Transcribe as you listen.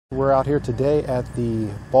We're out here today at the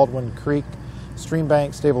Baldwin Creek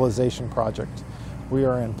streambank stabilization project. We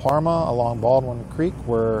are in Parma along Baldwin Creek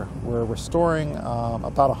where we're restoring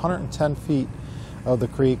about 110 feet of the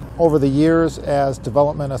creek. Over the years, as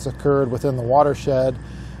development has occurred within the watershed,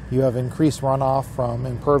 you have increased runoff from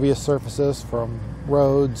impervious surfaces, from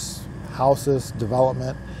roads, houses,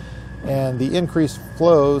 development, and the increased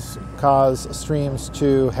flows cause streams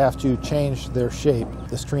to have to change their shape.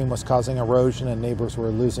 The stream was causing erosion and neighbors were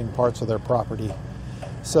losing parts of their property.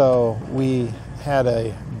 So we had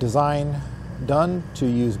a design done to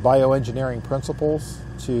use bioengineering principles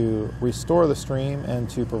to restore the stream and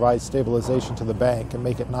to provide stabilization to the bank and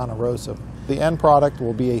make it non-erosive. The end product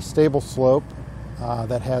will be a stable slope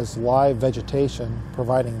that has live vegetation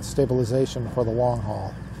providing stabilization for the long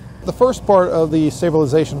haul. The first part of the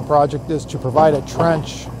stabilization project is to provide a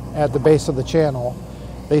trench at the base of the channel.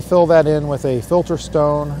 They fill that in with a filter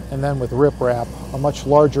stone and then with riprap, a much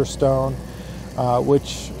larger stone,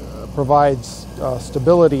 which provides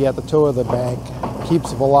stability at the toe of the bank,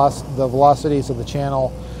 keeps the velocities of the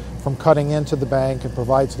channel from cutting into the bank, and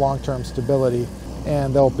provides long-term stability.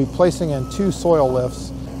 And they'll be placing in 2 soil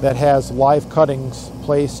lifts that has live cuttings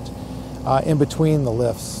placed in between the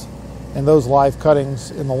lifts. And those live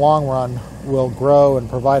cuttings in the long run will grow and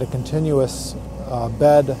provide a continuous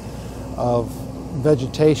bed of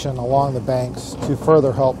vegetation along the banks to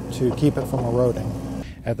further help to keep it from eroding.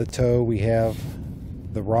 At the toe we have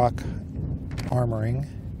the rock armoring,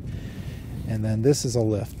 and then this is a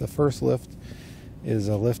lift. The first lift is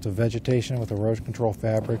a lift of vegetation with erosion control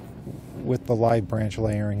fabric with the live branch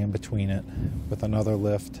layering in between it, with another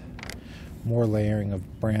lift, more layering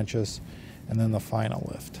of branches, and then the final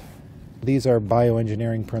lift. These are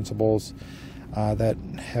bioengineering principles that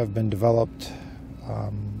have been developed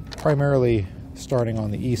primarily starting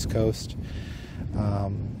on the East Coast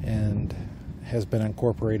and has been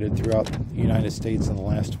incorporated throughout the United States in the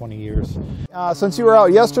last 20 years. Since you were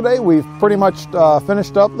out yesterday, we've pretty much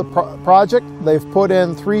finished up the project. They've put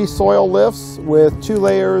in 3 soil lifts with 2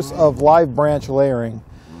 layers of live branch layering.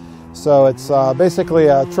 So it's basically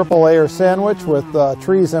a triple layer sandwich with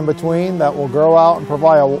trees in between that will grow out and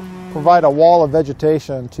provide a wall of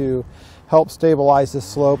vegetation to help stabilize this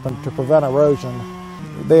slope and to prevent erosion.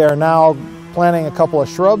 They are now planting a couple of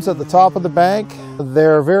shrubs at the top of the bank.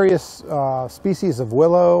 There are various species of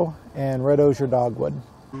willow and red osier dogwood.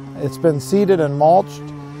 It's been seeded and mulched,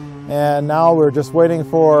 and now we're just waiting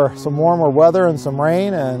for some warmer weather and some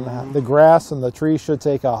rain, and the grass and the trees should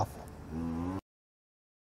take off.